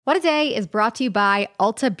What a Day is brought to you by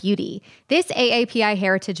Ulta Beauty. This AAPI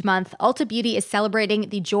Heritage Month, Ulta Beauty is celebrating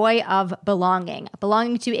the joy of belonging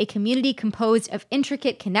to a community composed of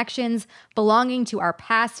intricate connections, belonging to our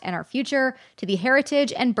past and our future, to the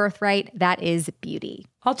heritage and birthright that is beauty.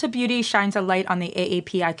 Ulta Beauty shines a light on the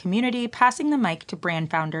AAPI community, passing the mic to brand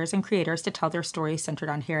founders and creators to tell their stories centered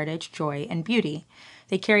on heritage, joy, and beauty.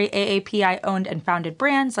 They carry AAPI-owned and founded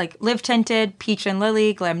brands like Live Tinted, Peach and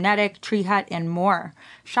Lily, Glamnetic, Tree Hut, and more.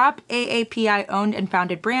 Shop AAPI-owned and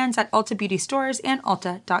founded brands at Ulta Beauty stores and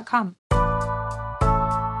Ulta.com.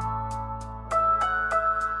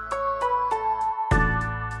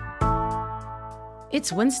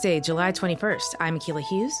 It's Wednesday, July 21st. I'm Akilah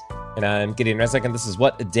Hughes. And I'm Gideon Resnick, and this is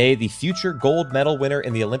What a Day, the future gold medal winner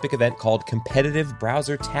in the Olympic event called Competitive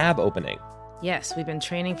Browser Tab Opening. Yes, we've been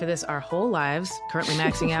training for this our whole lives, currently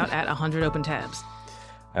maxing out at 100 open tabs.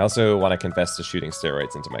 I also want to confess to shooting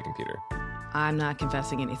steroids into my computer. I'm not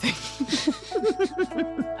confessing anything.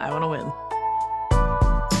 I want to win.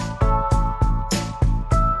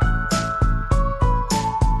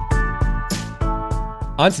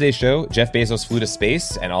 On today's show, Jeff Bezos flew to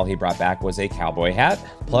space, and all he brought back was a cowboy hat.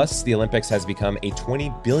 Plus, the Olympics has become a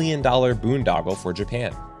 $20 billion boondoggle for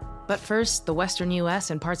Japan. But first, the western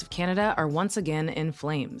U.S. and parts of Canada are once again in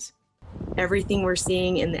flames. Everything we're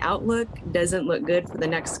seeing in the outlook doesn't look good for the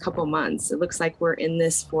next couple months. It looks like we're in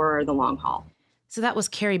this for the long haul. So that was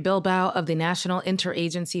Carrie Bilbao of the National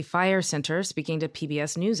Interagency Fire Center speaking to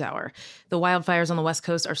PBS NewsHour. The wildfires on the West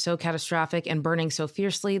Coast are so catastrophic and burning so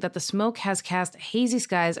fiercely that the smoke has cast hazy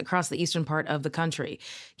skies across the eastern part of the country.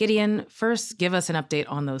 Gideon, first, give us an update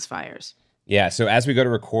on those fires. Yeah, so as we go to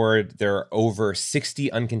record, there are over 60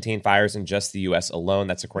 uncontained fires in just the U.S. alone.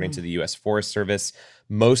 That's according to the U.S. Forest Service.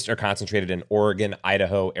 Most are concentrated in Oregon,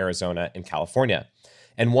 Idaho, Arizona, and California.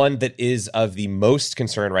 And one that is of the most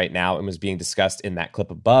concern right now and was being discussed in that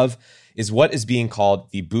clip above is what is being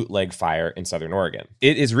called the bootleg fire in Southern Oregon.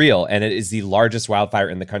 It is real, and it is the largest wildfire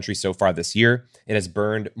in the country so far this year. It has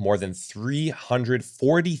burned more than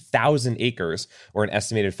 340,000 acres, or an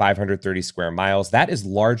estimated 530 square miles. That is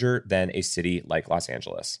larger than a city like Los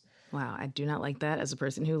Angeles. Wow, I do not like that as a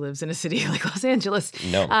person who lives in a city like Los Angeles.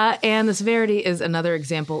 No. And the severity is another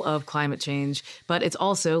example of climate change, but it's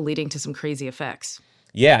also leading to some crazy effects.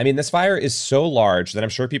 Yeah, I mean, this fire is so large that I'm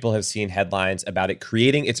sure people have seen headlines about it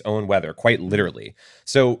creating its own weather, quite literally.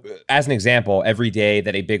 So as an example, every day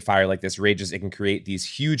that a big fire like this rages, it can create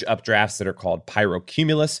these huge updrafts that are called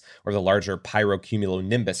pyrocumulus, or the larger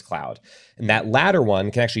pyrocumulonimbus cloud. And that latter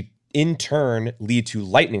one can actually in turn lead to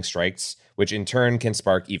lightning strikes, which in turn can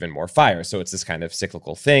spark even more fire. So it's this kind of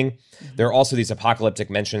cyclical thing. There are also these apocalyptic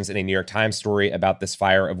mentions in a New York Times story about this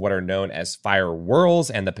fire of what are known as fire whirls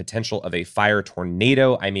and the potential of a fire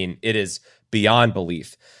tornado. I mean, it is beyond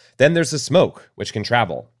belief. Then there's the smoke, which can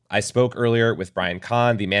travel. I spoke earlier with Brian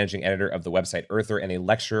Kahn, the managing editor of the website Earther and a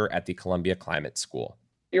lecturer at the Columbia Climate School.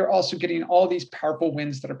 You're also getting all these powerful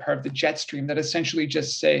winds that are part of the jet stream that essentially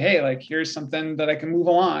just say, hey, like, here's something that I can move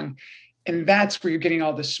along. And that's where you're getting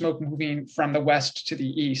all the smoke moving from the west to the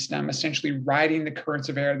east. I'm essentially riding the currents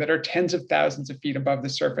of air that are tens of thousands of feet above the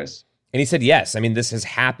surface. And he said, yes, I mean, this has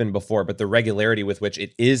happened before, but the regularity with which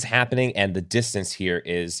it is happening and the distance here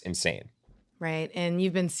is insane. Right. And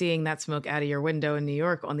you've been seeing that smoke out of your window in New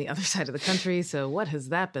York on the other side of the country. So what has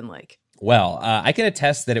that been like? Well, I can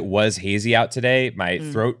attest that it was hazy out today. My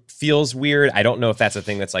throat feels weird. I don't know if that's a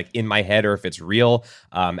thing that's like in my head or if it's real,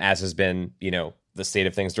 as has been, the state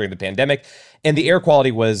of things during the pandemic. And the air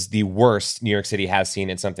quality was the worst New York City has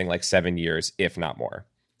seen in something like 7 years, if not more.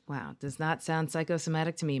 Wow, does not sound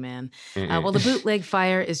psychosomatic to me, man. Well, the bootleg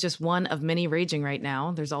fire is just one of many raging right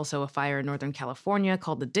now. There's also a fire in Northern California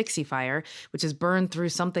called the Dixie Fire, which has burned through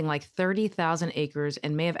something like 30,000 acres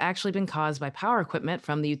and may have actually been caused by power equipment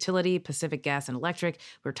from the utility Pacific Gas and Electric.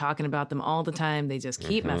 We're talking about them all the time. They just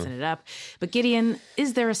keep messing it up. But Gideon,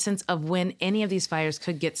 is there a sense of when any of these fires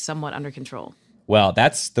could get somewhat under control? Well,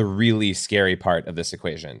 that's the really scary part of this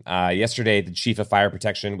equation. Yesterday, the chief of fire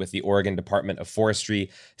protection with the Oregon Department of Forestry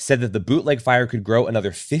said that the bootleg fire could grow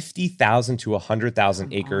another 50,000 to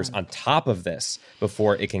 100,000 acres on top of this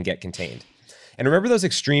before it can get contained. And remember those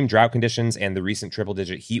extreme drought conditions and the recent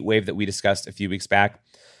triple-digit heat wave that we discussed a few weeks back?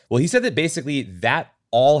 Well, he said that basically that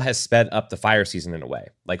all has sped up the fire season in a way.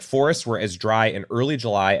 Like forests were as dry in early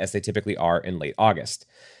July as they typically are in late August.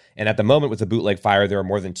 And at the moment with the bootleg fire, there are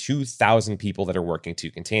more than 2,000 people that are working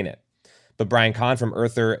to contain it. But Brian Kahn from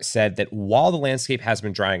Earther said that while the landscape has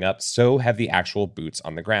been drying up, so have the actual boots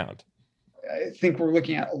on the ground. I think we're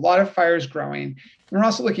looking at a lot of fires growing. And we're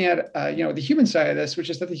also looking at, the human side of this, which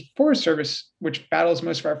is that the Forest Service, which battles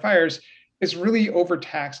most of our fires, is really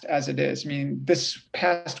overtaxed as it is. I mean, this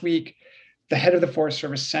past week, the head of the Forest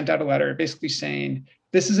Service sent out a letter basically saying,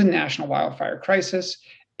 this is a national wildfire crisis,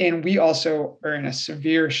 and we also are in a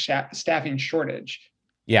severe staffing shortage.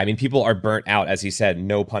 Yeah, I mean, people are burnt out, as he said,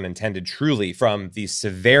 no pun intended, truly, from the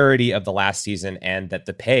severity of the last season, and that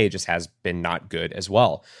the pay just has been not good as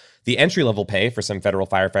well. The entry-level pay for some federal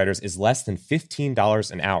firefighters is less than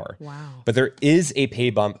 $15 an hour. Wow. But there is a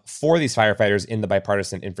pay bump for these firefighters in the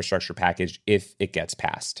bipartisan infrastructure package if it gets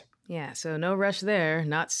passed. Yeah, so no rush there.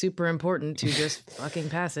 Not super important to just fucking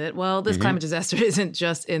pass it. Well, this climate disaster isn't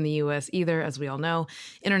just in the U.S. either, as we all know.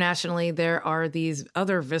 Internationally, there are these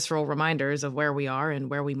other visceral reminders of where we are and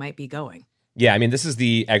where we might be going. Yeah, I mean, this is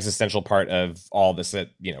the existential part of all this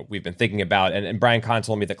that, we've been thinking about. And Brian Kahn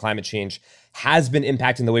told me that climate change has been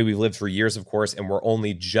impacting the way we've lived for years, of course, and we're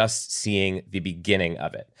only just seeing the beginning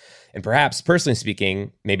of it. And perhaps, personally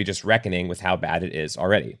speaking, maybe just reckoning with how bad it is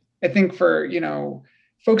already. I think for,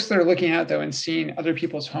 folks that are looking out, though, and seeing other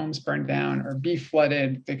people's homes burned down or be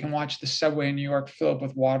flooded, they can watch the subway in New York fill up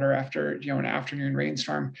with water after, an afternoon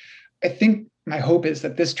rainstorm. I think my hope is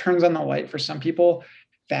that this turns on the light for some people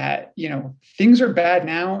that, things are bad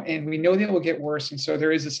now and we know they will get worse. And so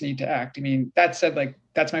there is this need to act. I mean, that said,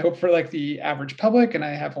 that's my hope for the average public. And I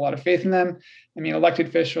have a lot of faith in them. I mean, elected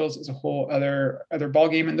officials is a whole other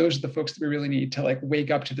ballgame. And those are the folks that we really need to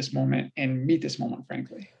wake up to this moment and meet this moment,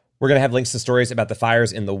 frankly. We're going to have links to stories about the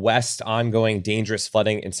fires in the West, ongoing dangerous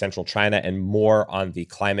flooding in central China, and more on the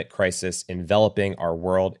climate crisis enveloping our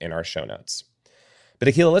world in our show notes. But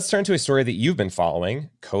Akilah, let's turn to a story that you've been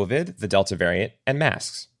following: COVID, the Delta variant, and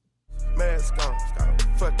masks. Mask on,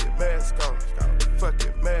 fuck it, mask on, fuck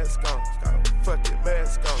it, mask on, fuck it,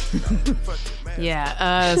 mask on, fuck it.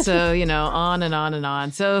 Yeah, so, on and on and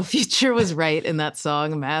on. So Future was right in that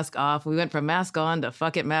song, Mask Off. We went from mask on to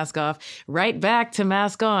fuck it, mask off, right back to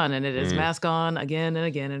mask on. And it is mask on again and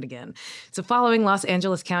again and again. So following Los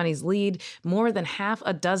Angeles County's lead, more than half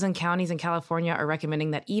a dozen counties in California are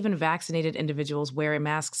recommending that even vaccinated individuals wear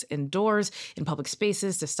masks indoors in public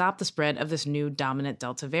spaces to stop the spread of this new dominant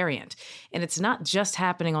Delta variant. And it's not just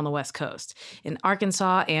happening on the West Coast. In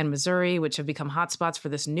Arkansas and Missouri, which have become hotspots for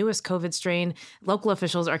this newest COVID strain, local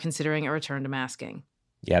officials are considering a return to masking.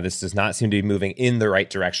 Yeah, this does not seem to be moving in the right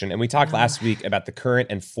direction. And we talked last week about the current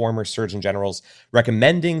and former surgeon generals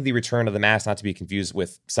recommending the return of the mask, not to be confused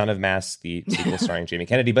with Son of Masks, the sequel starring Jamie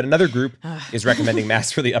Kennedy. But another group is recommending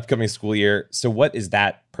masks for the upcoming school year. So what is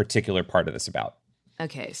that particular part of this about?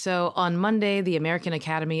 Okay, so on Monday, the American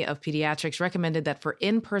Academy of Pediatrics recommended that for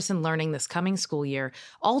in-person learning this coming school year,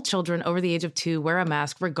 all children over the age of 2 wear a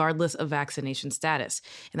mask regardless of vaccination status.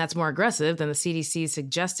 And that's more aggressive than the CDC's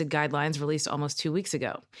suggested guidelines released almost 2 weeks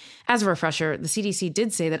ago. As a refresher, the CDC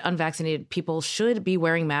did say that unvaccinated people should be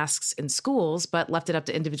wearing masks in schools, but left it up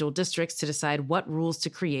to individual districts to decide what rules to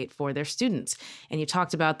create for their students. And you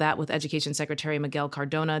talked about that with Education Secretary Miguel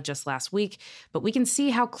Cardona just last week, but we can see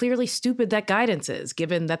how clearly stupid that guidance is,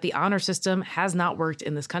 given that the honor system has not worked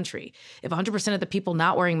in this country. If 100% of the people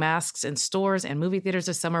not wearing masks in stores and movie theaters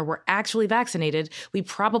this summer were actually vaccinated, we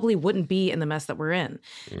probably wouldn't be in the mess that we're in.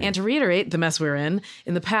 And to reiterate the mess we're in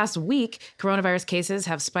the past week, coronavirus cases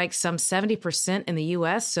have spiked some 70% in the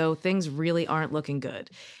U.S., so things really aren't looking good.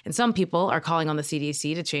 And some people are calling on the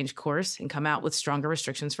CDC to change course and come out with stronger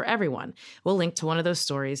restrictions for everyone. We'll link to one of those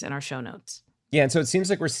stories in our show notes. Yeah, and so it seems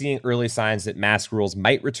like we're seeing early signs that mask rules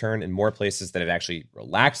might return in more places that have actually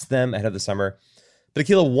relaxed them ahead of the summer. But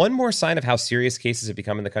Akilah, one more sign of how serious cases have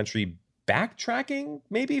become in the country: backtracking,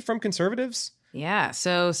 maybe, from conservatives? Yeah,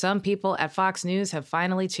 so some people at Fox News have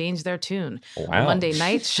finally changed their tune. Wow. On Monday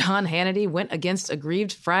night, Sean Hannity went against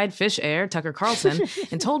aggrieved fried fish heir Tucker Carlson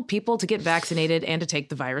and told people to get vaccinated and to take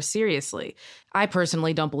the virus seriously. I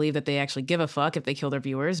personally don't believe that they actually give a fuck if they kill their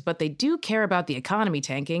viewers, but they do care about the economy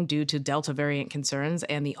tanking due to Delta variant concerns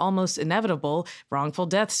and the almost inevitable wrongful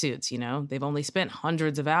death suits. They've only spent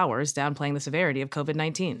hundreds of hours downplaying the severity of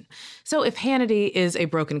COVID-19. So if Hannity is a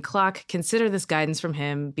broken clock, consider this guidance from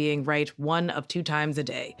him being right 1 of 2 times a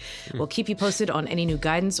day. We'll keep you posted on any new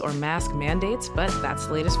guidance or mask mandates, but that's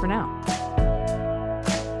the latest for now.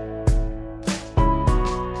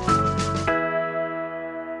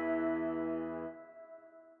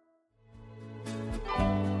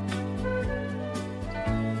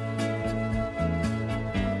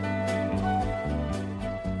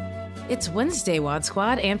 It's Wednesday, Wad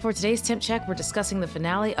Squad, and for today's Temp Check, we're discussing the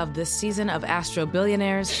finale of this season of Astro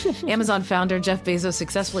Billionaires. Amazon founder Jeff Bezos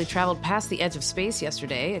successfully traveled past the edge of space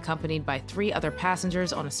yesterday, accompanied by 3 other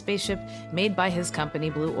passengers on a spaceship made by his company,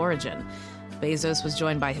 Blue Origin. Bezos was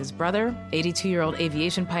joined by his brother, 82-year-old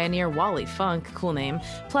aviation pioneer Wally Funk, cool name,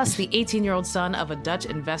 plus the 18-year-old son of a Dutch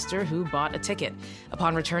investor who bought a ticket.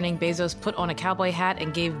 Upon returning, Bezos put on a cowboy hat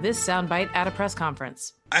and gave this soundbite at a press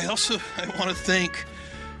conference. I want to thank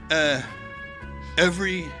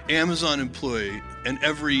every Amazon employee and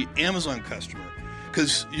every Amazon customer,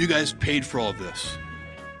 because you guys paid for all of this.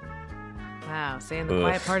 Wow, saying the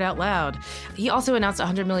quiet part out loud. He also announced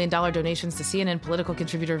 $100 million donations to CNN political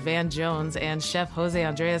contributor Van Jones and chef Jose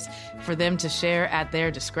Andres for them to share at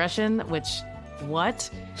their discretion, which, what?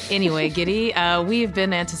 Anyway, Giddy, we've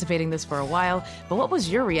been anticipating this for a while, but what was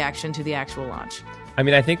your reaction to the actual launch? I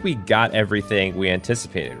mean, I think we got everything we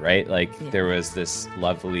anticipated, right? There was this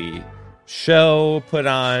lovely show put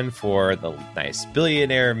on for the nice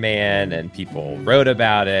billionaire man, and people wrote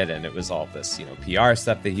about it, and it was all this, PR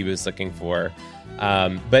stuff that he was looking for.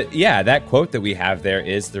 But yeah, that quote that we have there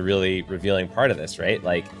is the really revealing part of this, right?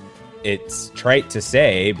 It's trite to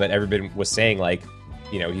say, but everybody was saying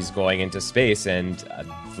he's going into space and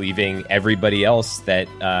leaving everybody else that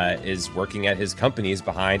is working at his companies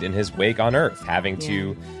behind in his wake on Earth, having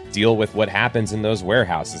to deal with what happens in those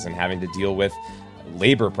warehouses and having to deal with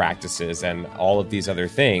labor practices and all of these other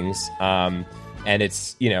things. And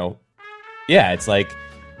it's, it's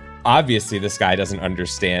obviously this guy doesn't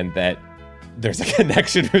understand that there's a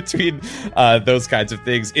connection between those kinds of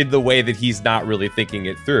things in the way that he's not really thinking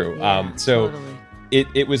it through. Totally.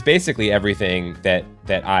 It was basically everything that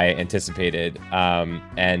I anticipated.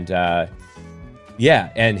 And the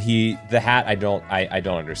hat, I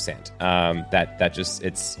don't understand. That just,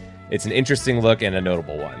 it's an interesting look and a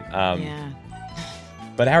notable one.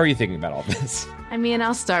 But how are you thinking about all this? I mean,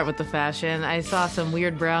 I'll start with the fashion. I saw some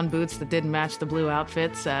weird brown boots that didn't match the blue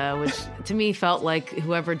outfits, which to me felt like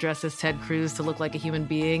whoever dresses Ted Cruz to look like a human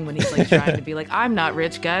being when he's trying to be I'm not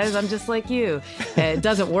rich, guys. I'm just like you. It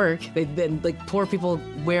doesn't work. Poor people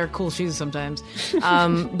wear cool shoes sometimes.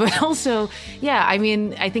 But also, I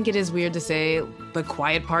mean, I think it is weird to say the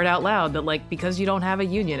quiet part out loud, that because you don't have a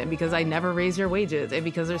union and because I never raise your wages and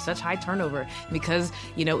because there's such high turnover, because,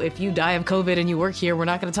 if you die of COVID and you work here, we're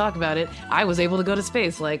not going to talk about it. I was able to go to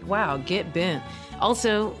space. Wow, get bent.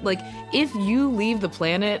 Also, if you leave the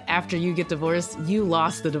planet after you get divorced, you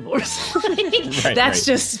lost the divorce. That's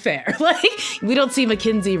just fair. We don't see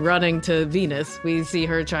Mackenzie running to Venus. We see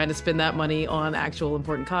her trying to spend that money on actual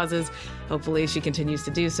important causes. Hopefully she continues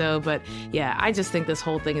to do so. But yeah, I just think this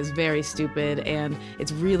whole thing is very stupid. And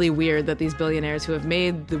it's really weird that these billionaires who have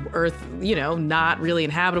made the Earth, not really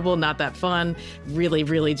inhabitable, not that fun, really,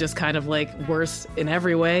 really just kind of worse in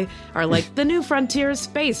every way, are the new frontier is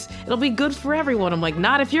space. It'll be good for everyone. I'm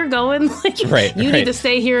not if you're going. You need to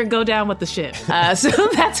stay here and go down with the ship. So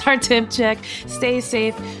that's our temp check. Stay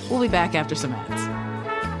safe. We'll be back after some ads.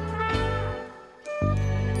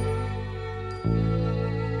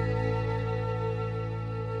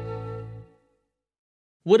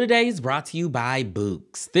 What A Day is brought to you by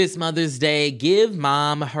Books. This Mother's Day, give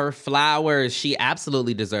mom her flowers. She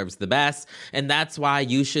absolutely deserves the best, and that's why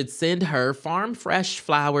you should send her farm fresh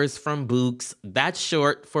flowers from Books. That's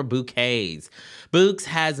short for bouquets. Books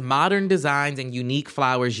has modern designs and unique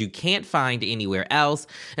flowers you can't find anywhere else,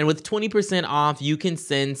 and with 20% off, you can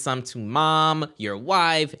send some to mom, your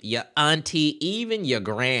wife, your auntie, even your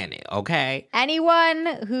granny, okay? Anyone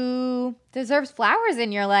who deserves flowers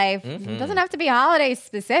in your life. It doesn't have to be holiday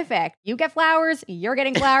specific. You get flowers, you're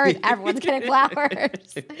getting flowers, everyone's getting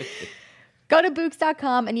flowers. Go to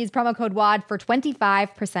Books.com and use promo code WAD for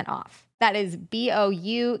 25% off. That is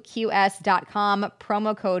BOUQS.com,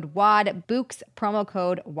 promo code WAD, Books, promo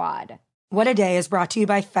code WAD. What A Day is brought to you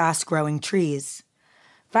by Fast Growing Trees.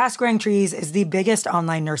 Fast Growing Trees is the biggest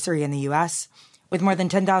online nursery in the U.S., with more than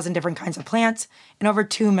 10,000 different kinds of plants and over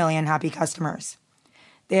 2 million happy customers.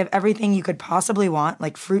 They have everything you could possibly want,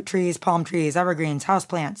 like fruit trees, palm trees, evergreens,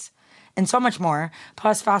 houseplants, and so much more.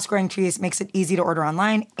 Plus, Fast Growing Trees makes it easy to order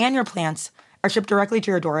online, and your plants are shipped directly to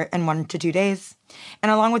your door in 1 to 2 days. And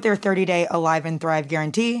along with their 30-day Alive and Thrive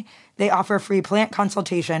guarantee, they offer free plant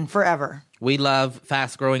consultation forever. We love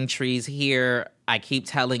Fast Growing Trees here. I keep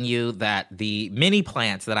telling you that the mini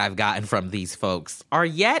plants that I've gotten from these folks are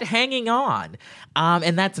yet hanging on.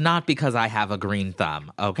 And that's not because I have a green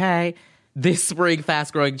thumb, okay? This spring,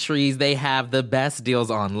 Fast Growing Trees, they have the best deals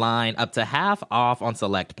online, up to half off on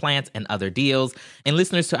select plants and other deals. And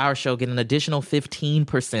listeners to our show get an additional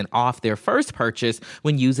 15% off their first purchase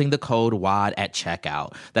when using the code WAD at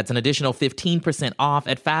checkout. That's an additional 15% off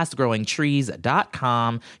at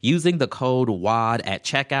fastgrowingtrees.com using the code WAD at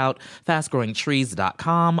checkout.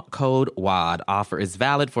 Fastgrowingtrees.com, code WAD. Offer is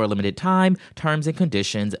valid for a limited time. Terms and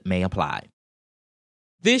conditions may apply.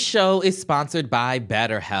 This show is sponsored by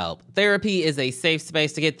BetterHelp. Therapy is a safe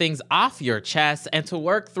space to get things off your chest and to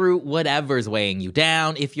work through whatever's weighing you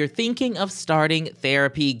down. If you're thinking of starting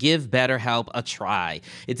therapy, give BetterHelp a try.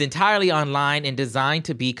 It's entirely online and designed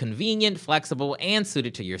to be convenient, flexible, and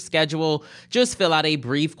suited to your schedule. Just fill out a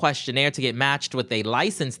brief questionnaire to get matched with a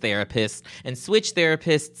licensed therapist and switch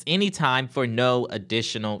therapists anytime for no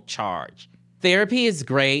additional charge. Therapy is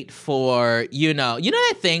great for, you know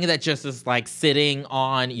that thing that just is like sitting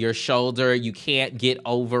on your shoulder, you can't get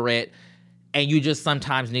over it, and you just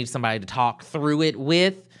sometimes need somebody to talk through it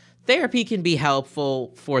with? Therapy can be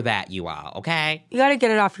helpful for that, you all, okay? You got to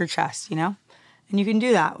get it off your chest, And you can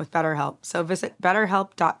do that with BetterHelp. So visit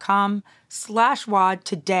betterhelp.com/WAD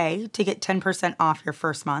today to get 10% off your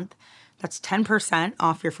first month. That's 10%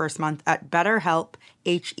 off your first month at BetterHelp,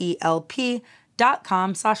 HELP.com/WAD.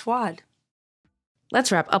 Let's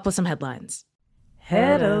wrap up with some headlines.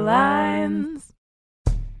 Headlines.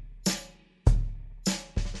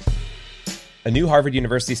 A new Harvard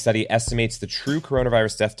University study estimates the true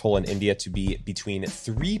coronavirus death toll in India to be between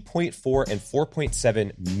 3.4 and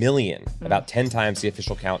 4.7 million, about 10 times the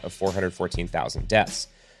official count of 414,000 deaths.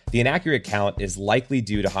 The inaccurate count is likely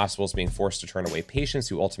due to hospitals being forced to turn away patients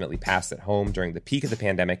who ultimately passed at home during the peak of the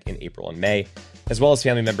pandemic in April and May, as well as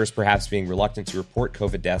family members perhaps being reluctant to report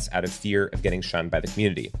COVID deaths out of fear of getting shunned by the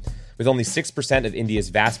community. With only 6% of India's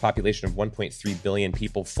vast population of 1.3 billion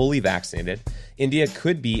people fully vaccinated, India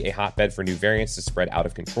could be a hotbed for new variants to spread out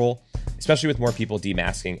of control, especially with more people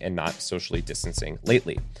demasking and not socially distancing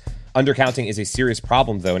lately. Undercounting is a serious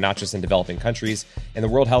problem, though, not just in developing countries, and the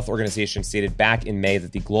World Health Organization stated back in May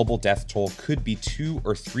that the global death toll could be 2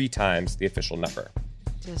 or 3 times the official number.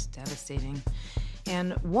 Just devastating.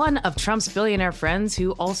 And one of Trump's billionaire friends,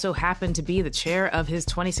 who also happened to be the chair of his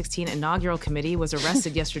 2016 inaugural committee, was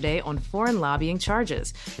arrested yesterday on foreign lobbying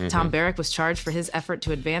charges. Tom Barrack was charged for his effort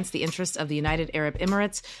to advance the interests of the United Arab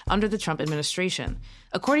Emirates under the Trump administration.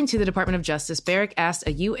 According to the Department of Justice, Barrack asked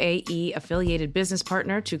a UAE-affiliated business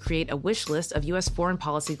partner to create a wish list of U.S. foreign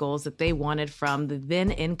policy goals that they wanted from the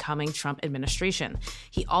then-incoming Trump administration.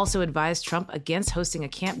 He also advised Trump against hosting a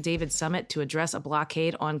Camp David summit to address a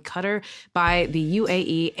blockade on Qatar by the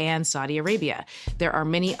UAE and Saudi Arabia. There are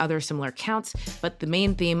many other similar counts, but the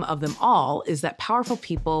main theme of them all is that powerful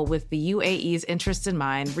people with the UAE's interests in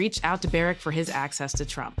mind reached out to Barrack for his access to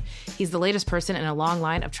Trump. He's the latest person in a long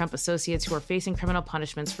line of Trump associates who are facing criminal punishments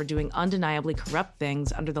for doing undeniably corrupt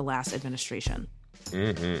things under the last administration.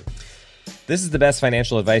 This is the best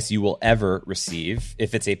financial advice you will ever receive.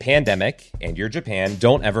 If it's a pandemic and you're Japan,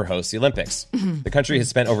 don't ever host the Olympics. The country has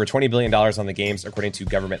spent over $20 billion on the games, according to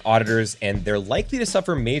government auditors, and they're likely to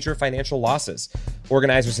suffer major financial losses.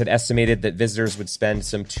 Organizers had estimated that visitors would spend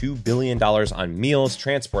some $2 billion on meals,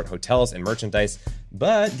 transport, hotels, and merchandise,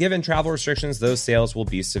 but given travel restrictions, those sales will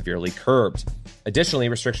be severely curbed. Additionally,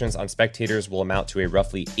 restrictions on spectators will amount to a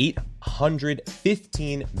roughly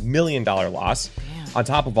 $815 million loss. On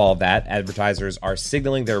top of all of that, advertisers are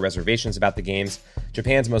signaling their reservations about the games.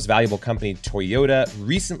 Japan's most valuable company, Toyota,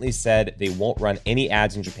 recently said they won't run any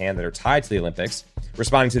ads in Japan that are tied to the Olympics,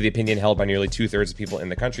 responding to the opinion held by nearly 2/3 of people in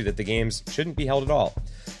the country that the games shouldn't be held at all.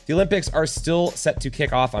 The Olympics are still set to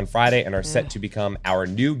kick off on Friday and are set to become our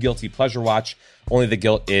new guilty pleasure watch, only the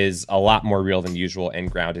guilt is a lot more real than usual and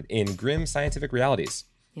grounded in grim scientific realities.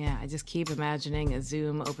 Yeah, I just keep imagining a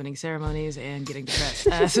Zoom opening ceremonies and getting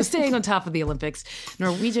depressed. So staying on top of the Olympics,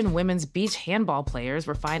 Norwegian women's beach handball players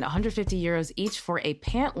were fined 150 euros each for a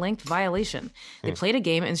pant-length violation. They played a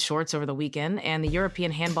game in shorts over the weekend, and the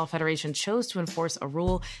European Handball Federation chose to enforce a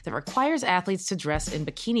rule that requires athletes to dress in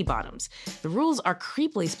bikini bottoms. The rules are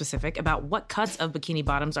creepily specific about what cuts of bikini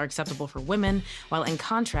bottoms are acceptable for women, while in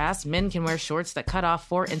contrast, men can wear shorts that cut off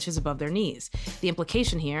 4 inches above their knees. The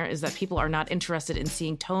implication here is that people are not interested in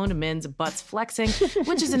seeing toned men's butts flexing,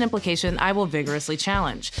 which is an implication I will vigorously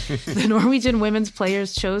challenge. The Norwegian women's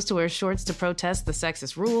players chose to wear shorts to protest the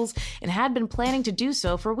sexist rules and had been planning to do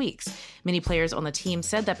so for weeks. Many players on the team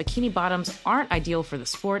said that bikini bottoms aren't ideal for the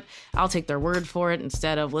sport. I'll take their word for it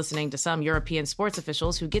instead of listening to some European sports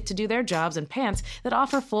officials who get to do their jobs in pants that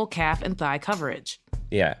offer full calf and thigh coverage.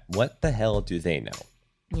 Yeah, what the hell do they know?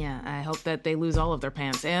 Yeah, I hope that they lose all of their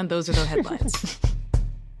pants, and those are the headlines.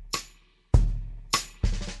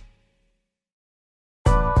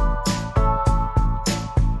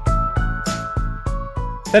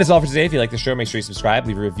 That is all for today. If you like the show, make sure you subscribe,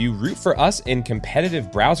 leave a review, root for us in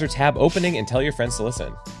competitive browser tab opening, and tell your friends to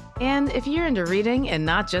listen. And if you're into reading and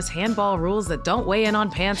not just handball rules that don't weigh in on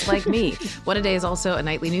pants like me, What A Day is also a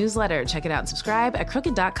nightly newsletter. Check it out and subscribe at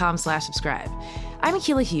crooked.com/subscribe. I'm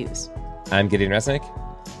Akilah Hughes. I'm Gideon Resnick.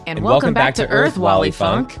 And welcome back to Earth, Wally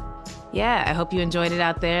Funk. Yeah, I hope you enjoyed it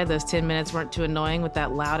out there. Those 10 minutes weren't too annoying with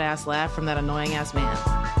that loud-ass laugh from that annoying-ass man.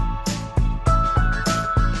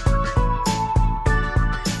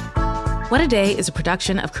 What a Day is a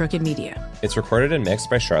production of Crooked Media. It's recorded and mixed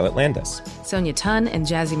by Charlotte Landis. Sonia Tunn and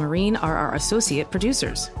Jazzy Marine are our associate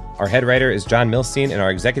producers. Our head writer is John Milstein, and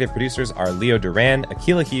our executive producers are Leo Duran,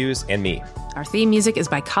 Akilah Hughes, and me. Our theme music is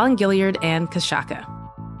by Colin Gilliard and Kashaka.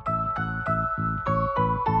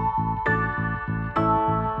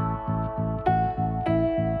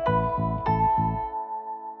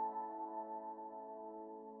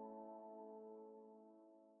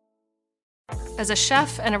 As a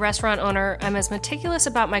chef and a restaurant owner, I'm as meticulous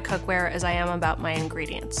about my cookware as I am about my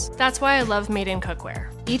ingredients. That's why I love Made in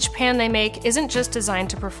Cookware. Each pan they make isn't just designed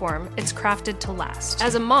to perform, it's crafted to last.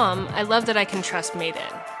 As a mom, I love that I can trust Made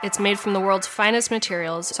in. It's made from the world's finest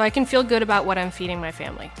materials, so I can feel good about what I'm feeding my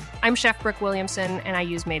family. I'm Chef Brooke Williamson, and I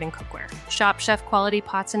use Made in Cookware. Shop chef quality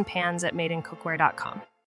pots and pans at madeincookware.com.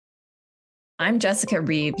 I'm Jessica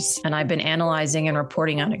Reeves, and I've been analyzing and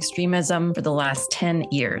reporting on extremism for the last 10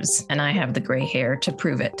 years, and I have the gray hair to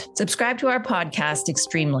prove it. Subscribe to our podcast,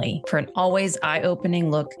 Extremely, for an always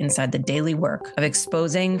eye-opening look inside the daily work of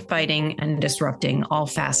exposing, fighting, and disrupting all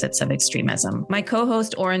facets of extremism. My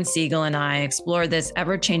co-host Oren Siegel and I explore this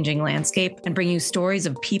ever-changing landscape and bring you stories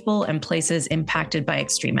of people and places impacted by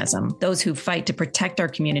extremism, those who fight to protect our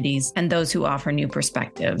communities, and those who offer new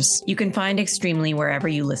perspectives. You can find Extremely wherever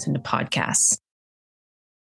you listen to podcasts.